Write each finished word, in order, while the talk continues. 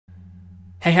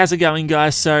Hey, how's it going,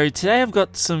 guys? So today I've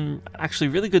got some actually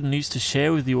really good news to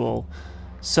share with you all.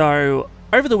 So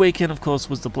over the weekend, of course,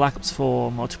 was the Black Ops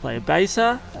 4 multiplayer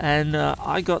beta, and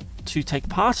I got to take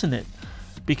part in it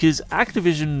because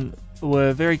Activision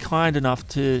were very kind enough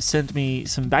to send me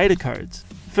some beta codes.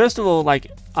 First of all,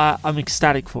 I'm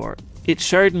ecstatic for it. It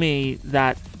showed me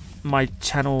that my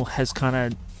channel has kind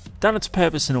of done its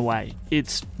purpose in a way.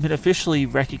 It's been officially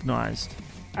recognized.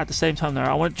 At the same time, though,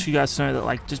 I want you guys to know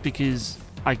that just because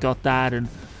I got that, and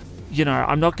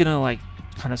I'm not gonna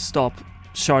kind of stop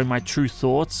showing my true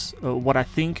thoughts or what I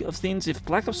think of things. If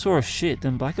Black Ops 4 is shit,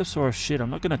 then Black Ops 4 is shit. I'm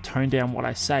not gonna tone down what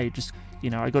I say. Just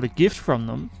I got a gift from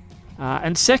them.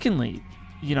 And secondly,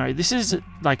 this is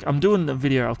I'm doing the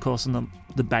video, of course, on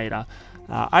the beta.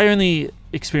 I only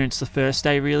experienced the first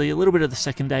day, really, a little bit of the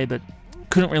second day, but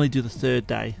couldn't really do the third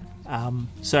day.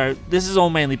 So this is all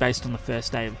mainly based on the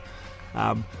first day.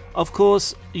 Of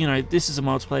course, this is a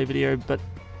multiplayer video, but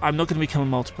I'm not going to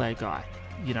become a multiplayer guy.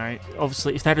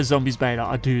 Obviously, if that is Zombies beta,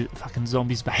 I do fucking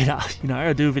Zombies beta.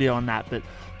 I do a video on that, but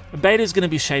beta is going to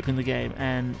be shaping the game,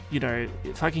 and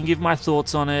if I can give my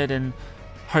thoughts on it, and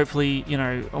hopefully,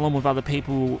 along with other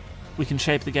people, we can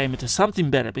shape the game into something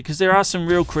better, because there are some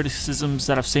real criticisms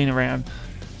that I've seen around.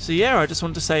 So yeah, I just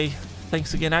wanted to say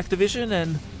thanks again, Activision,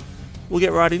 and we'll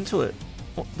get right into it.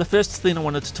 The first thing I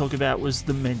wanted to talk about was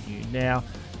the menu. Now,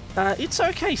 it's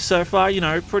okay so far,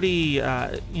 pretty,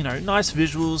 nice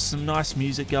visuals, some nice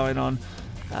music going on.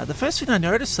 The first thing I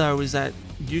noticed, though, is that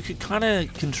you could kind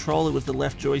of control it with the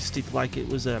left joystick like it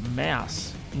was a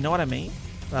mouse. You know what I mean?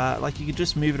 You could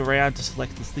just move it around to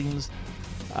select the things.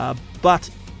 But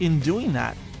in doing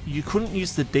that, you couldn't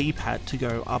use the D-pad to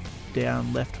go up,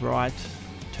 down, left, right,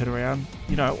 turn around,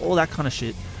 all that kind of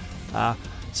shit.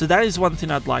 So that is one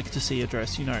thing I'd like to see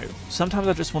addressed. Sometimes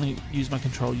I just want to use my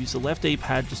control, use the left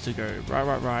D-pad just to go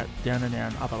right, down and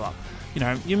down, up.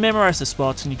 You memorize the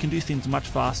spots and you can do things much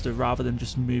faster rather than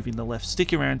just moving the left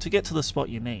stick around to get to the spot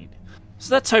you need.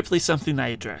 So that's hopefully something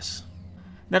they address.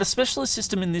 Now, the specialist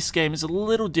system in this game is a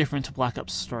little different to Black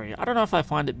Ops 3. I don't know if I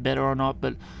find it better or not,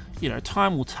 but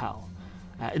time will tell.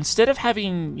 Instead of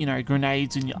having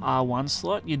grenades in your R1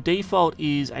 slot, your default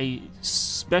is a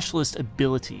specialist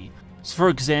ability. So for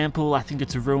example, I think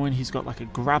it's a Ruin, he's got a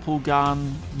grapple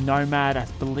gun. Nomad, I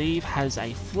believe, has a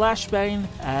flashbang,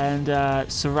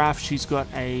 and Seraph, she's got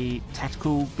a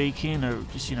tactical beacon, or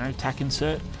just tac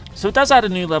insert. So it does add a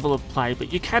new level of play,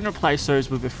 but you can replace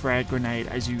those with a frag grenade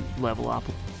as you level up.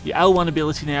 Your L1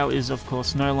 ability now is, of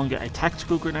course, no longer a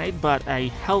tactical grenade, but a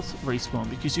health respawn,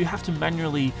 because you have to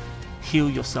manually heal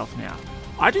yourself now.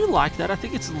 I do like that. I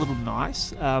think it's a little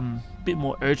nice. Bit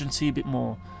more urgency, a bit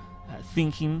more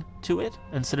thinking to it,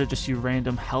 instead of just your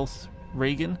random health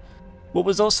regen. What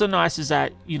was also nice is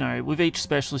that, with each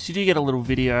specialist, you do get a little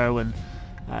video and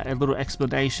a little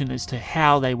explanation as to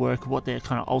how they work, what their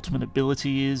kind of ultimate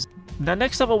ability is. Now,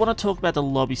 next up, I want to talk about the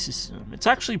lobby system. It's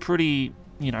actually pretty,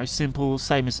 simple,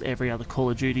 same as every other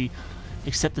Call of Duty,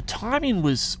 except the timing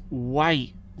was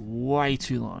way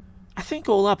too long. I think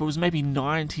all up, it was maybe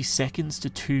 90 seconds to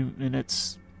 2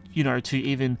 minutes, to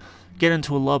even get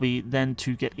into a lobby, then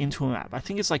to get into a map. I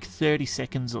think it's 30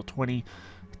 seconds or 20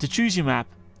 to choose your map,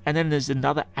 and then there's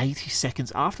another 80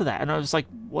 seconds after that. And I was like,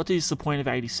 what is the point of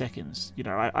 80 seconds?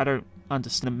 I don't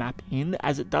understand a map in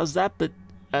as it does that, but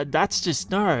that's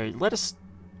just, no,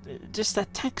 that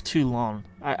take too long.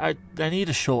 They need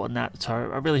to shorten that, so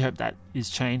I really hope that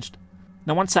is changed.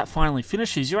 Now, once that finally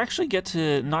finishes, you actually get to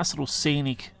a nice little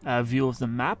scenic view of the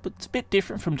map. It's a bit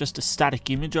different from just a static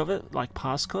image of it, like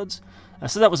past CODs.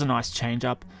 So that was a nice change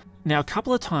up. Now, a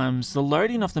couple of times, the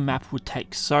loading of the map would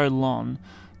take so long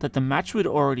that the match would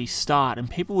already start and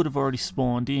people would have already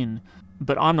spawned in,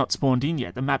 but I'm not spawned in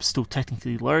yet. The map's still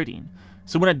technically loading.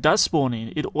 So when it does spawn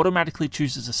in, it automatically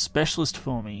chooses a specialist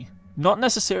for me, not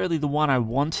necessarily the one I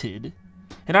wanted,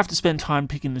 and I have to spend time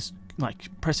picking this,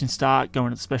 pressing start,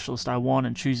 going to the specialist I want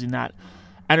and choosing that.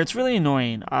 And it's really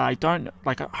annoying. I'm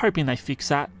hoping they fix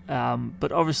that,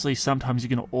 but obviously sometimes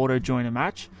you're going to auto join a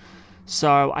match.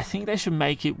 So I think they should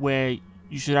make it where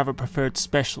you should have a preferred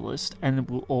specialist and it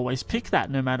will always pick that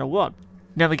no matter what.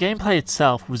 Now, the gameplay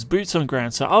itself was boots on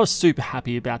ground, so I was super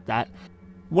happy about that.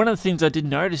 One of the things I did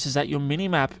notice is that your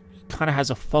minimap kind of has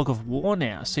a fog of war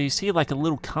now. So you see a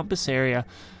little compass area,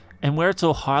 and where it's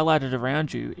all highlighted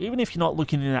around you, even if you're not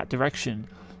looking in that direction,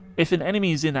 if an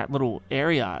enemy is in that little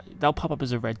area, they'll pop up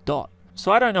as a red dot.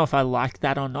 So I don't know if I like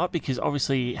that or not, because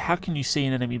obviously, how can you see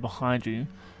an enemy behind you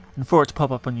and for it to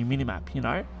pop up on your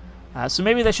minimap, So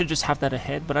maybe they should just have that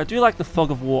ahead, but I do like the fog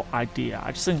of war idea.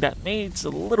 I just think that needs a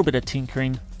little bit of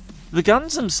tinkering. The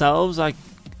guns themselves, I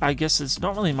guess there's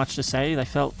not really much to say. They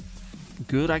felt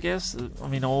good, I guess. I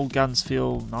mean, all guns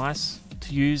feel nice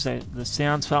to use. The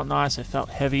sounds felt nice, they felt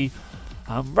heavy.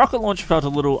 Rocket launcher felt a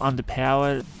little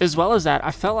underpowered. As well as that,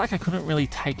 I felt like I couldn't really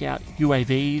take out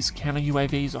UAVs, counter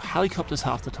UAVs, or helicopters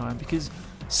half the time because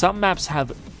some maps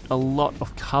have a lot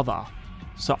of cover,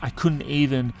 so I couldn't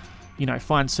even,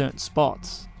 find certain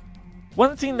spots.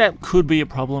 One thing that could be a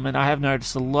problem, and I have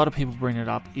noticed a lot of people bring it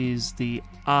up, is the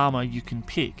armor you can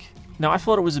pick. Now, I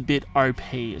thought it was a bit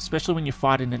OP, especially when you're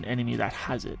fighting an enemy that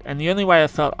has it. And the only way I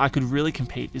felt I could really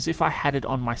compete is if I had it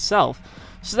on myself,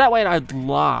 so that way I'd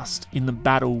last in the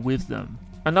battle with them.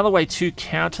 Another way to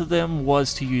counter them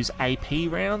was to use AP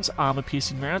rounds, armor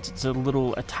piercing rounds. It's a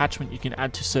little attachment you can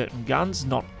add to certain guns,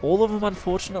 not all of them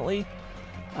unfortunately.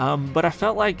 But I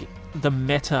felt like the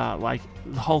meta, like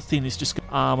the whole thing is just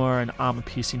armor and armor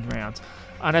piercing rounds.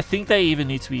 And I think they even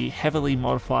need to be heavily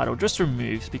modified or just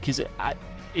removed because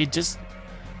it just,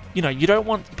 you don't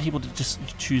want people to just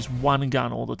choose one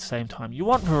gun all at the same time. You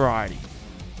want variety.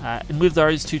 And with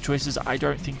those two choices, I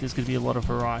don't think there's going to be a lot of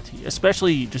variety,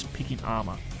 especially just picking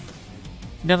armor.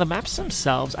 Now, the maps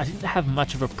themselves, I didn't have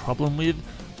much of a problem with,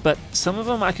 but some of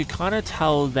them I could kind of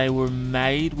tell they were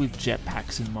made with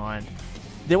jetpacks in mind.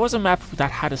 There was a map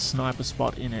that had a sniper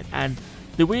spot in it, and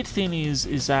the weird thing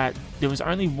is that there was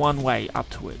only one way up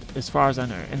to it, as far as I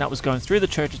know, and that was going through the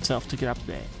church itself to get up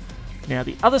there. Now,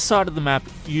 the other side of the map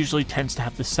usually tends to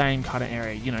have the same kind of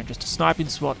area, just a sniping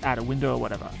spot at a window or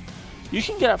whatever. You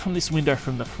can get up from this window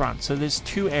from the front, so there's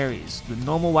two areas, the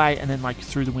normal way and then like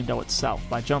through the window itself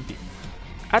by jumping.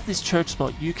 At this church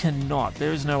spot, you cannot,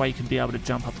 there is no way you can be able to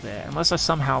jump up there, unless I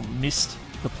somehow missed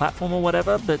the platform or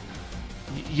whatever, but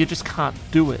you just can't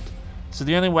do it. So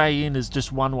the only way in is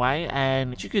just one way,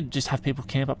 and you could just have people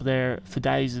camp up there for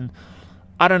days, and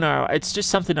I don't know, it's just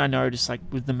something I noticed like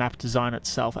with the map design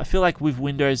itself. I feel like with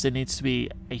Windows there needs to be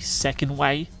a second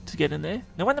way to get in there.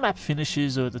 Now when the map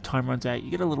finishes or the time runs out, you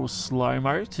get a little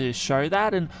slow-mo to show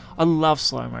that, and I love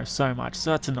slow-mo so much, so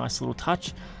that's a nice little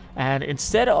touch. And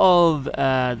instead of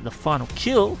the final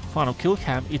kill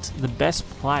cam, it's the best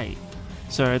play.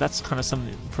 So that's kind of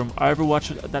something from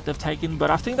Overwatch that they've taken, but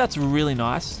I think that's really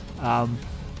nice.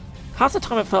 Half the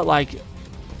time it felt like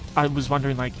I was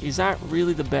wondering, like, is that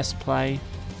really the best play?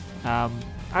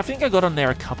 I think I got on there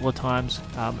a couple of times,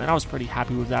 and I was pretty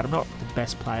happy with that. I'm not the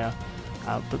best player,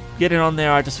 but getting on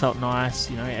there, I just felt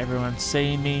nice. Everyone's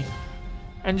seeing me.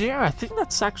 And yeah, I think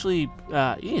that's actually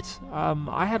it.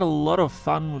 I had a lot of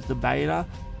fun with the beta.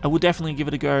 I will definitely give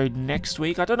it a go next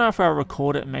week. I don't know if I'll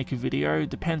record it and make a video. It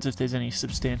depends if there's any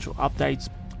substantial updates.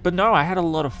 But no, I had a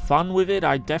lot of fun with it.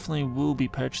 I definitely will be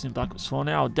purchasing Black Ops 4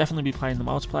 now. I'll definitely be playing the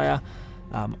multiplayer.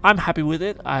 I'm happy with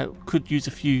it. I could use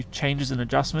a few changes and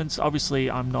adjustments. Obviously,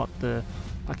 I'm not the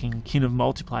fucking king of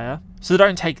multiplayer, so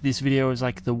don't take this video as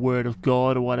like the word of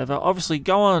God or whatever. Obviously,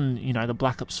 go on, the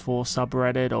Black Ops 4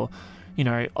 subreddit or,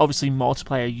 obviously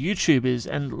multiplayer YouTubers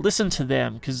and listen to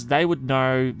them because they would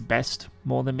know best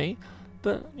more than me.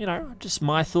 But, just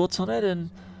my thoughts on it, and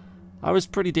I was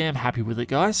pretty damn happy with it,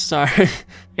 guys. So,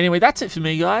 anyway, that's it for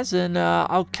me, guys, and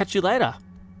I'll catch you later.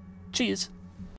 Cheers.